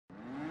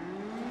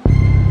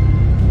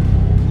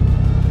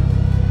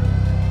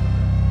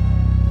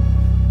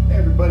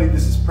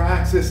this is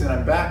Praxis and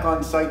I'm back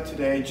on site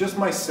today, just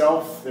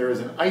myself. There is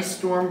an ice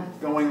storm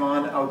going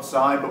on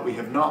outside, but we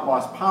have not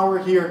lost power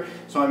here,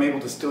 so I'm able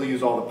to still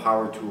use all the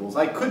power tools.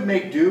 I could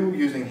make do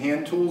using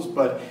hand tools,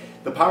 but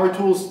the power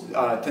tools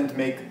tend to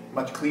make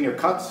much cleaner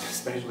cuts,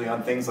 especially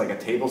on things like a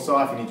table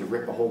saw if you need to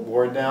rip a whole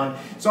board down.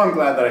 So I'm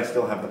glad that I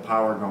still have the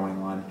power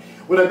going on.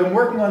 What I've been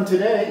working on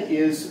today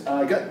is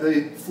I got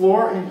the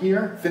floor in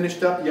here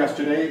finished up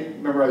yesterday.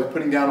 Remember, I was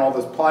putting down all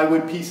those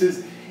plywood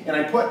pieces, and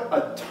I put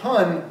a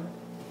ton,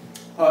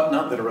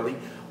 not literally,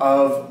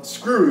 of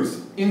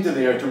screws into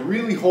there to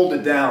really hold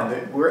it down.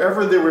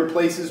 Wherever there were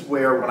places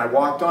where when I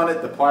walked on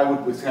it the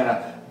plywood was kind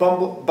of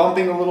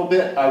bumping a little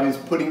bit, I was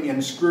putting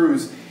in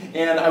screws.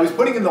 And I was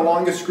putting in the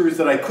longest screws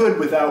that I could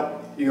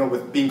without,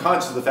 with being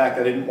conscious of the fact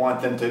that I didn't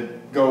want them to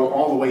go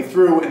all the way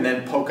through and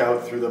then poke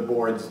out through the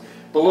boards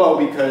below,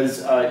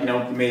 because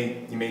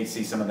you may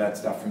see some of that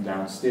stuff from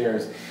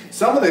downstairs.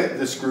 Some of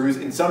the screws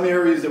in some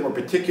areas that were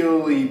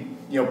particularly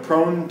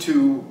prone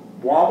to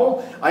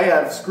wobble, I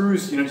have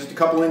screws just a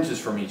couple inches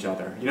from each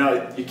other.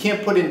 You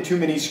can't put in too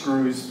many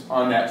screws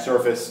on that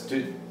surface.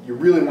 You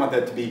really want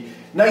that to be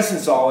nice and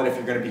solid if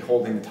you're going to be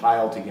holding the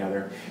tile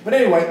together. But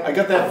anyway, I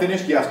got that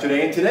finished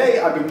yesterday, and today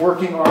I've been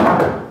working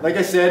on, like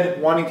I said,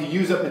 wanting to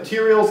use up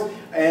materials,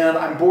 and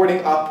I'm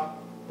boarding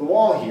up the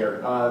wall here.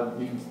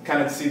 You can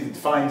kind of see the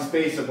defined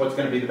space of what's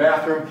going to be the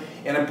bathroom,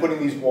 and I'm putting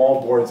these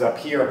wall boards up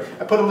here.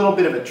 I put a little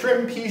bit of a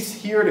trim piece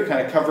here to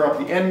kind of cover up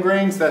the end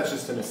grains. That's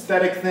just an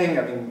aesthetic thing.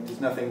 I mean,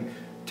 there's nothing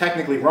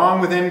technically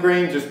wrong with end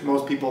grain, just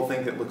most people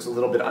think it looks a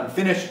little bit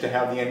unfinished to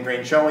have the end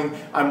grain showing.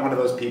 I'm one of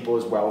those people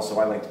as well, so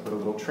I like to put a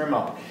little trim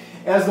up.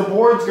 As the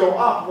boards go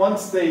up,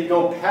 once they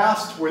go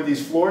past where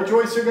these floor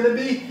joists are going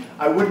to be,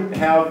 I wouldn't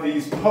have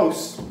these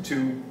posts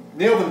to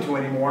nail them to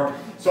anymore.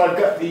 So I've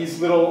got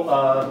these little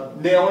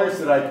nailers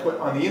that I put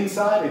on the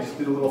inside. I just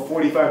did a little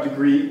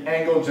 45-degree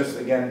angle, just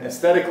again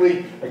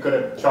aesthetically. I could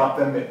have chopped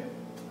them at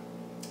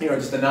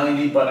just a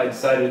 90, but I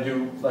decided to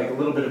do like a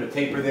little bit of a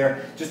taper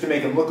there just to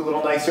make them look a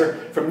little nicer.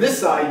 From this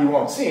side, you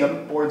won't see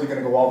them. Boards are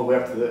going to go all the way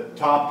up to the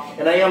top,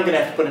 and I am going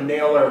to have to put a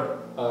nailer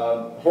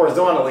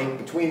horizontally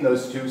between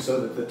those two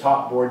so that the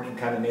top board can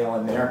kind of nail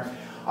in there.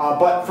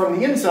 But from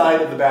the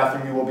inside of the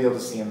bathroom, you will be able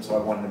to see them, so I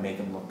wanted to make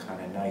them look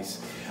kind of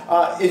nice.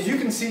 As you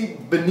can see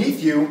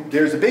beneath you,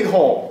 there's a big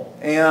hole,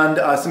 and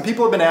some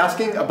people have been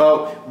asking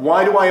about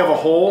why do I have a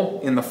hole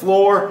in the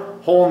floor,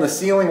 hole in the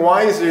ceiling?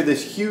 Why is there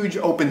this huge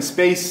open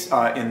space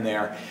in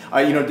there?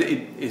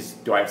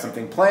 Do I have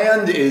something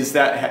planned? Is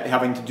that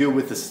having to do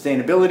with the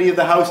sustainability of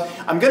the house?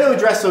 I'm going to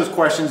address those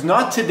questions,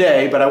 not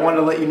today, but I wanted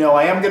to let you know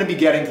I am going to be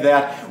getting to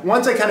that.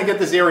 Once I kind of get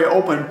this area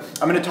open,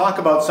 I'm going to talk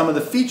about some of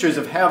the features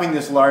of having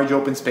this large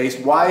open space,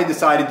 why I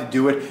decided to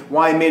do it,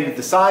 why I made it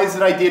the size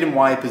that I did, and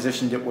why I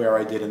positioned it where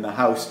I did in the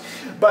house.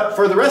 But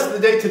for the rest of the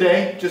day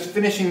today, just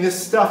finishing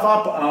this stuff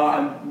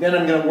up, then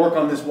I'm going to work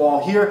on this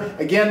wall here.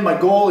 Again, my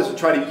goal is to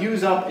try to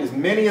use up as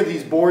many of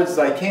these boards as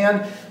I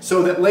can,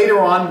 so that later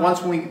on,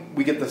 once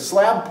we get the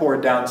slab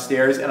poured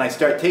downstairs and I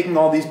start taking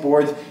all these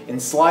boards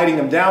and sliding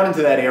them down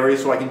into that area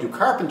so I can do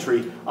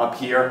carpentry up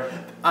here,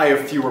 I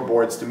have fewer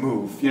boards to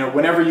move.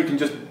 Whenever you can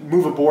just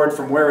move a board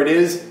from where it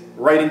is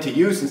right into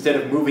use instead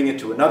of moving it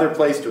to another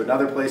place, to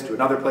another place, to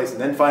another place,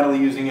 and then finally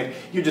using it,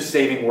 you're just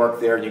saving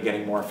work there and you're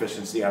getting more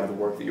efficiency out of the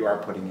work that you are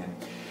putting in.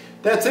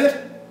 That's it.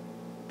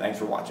 Thanks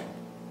for watching.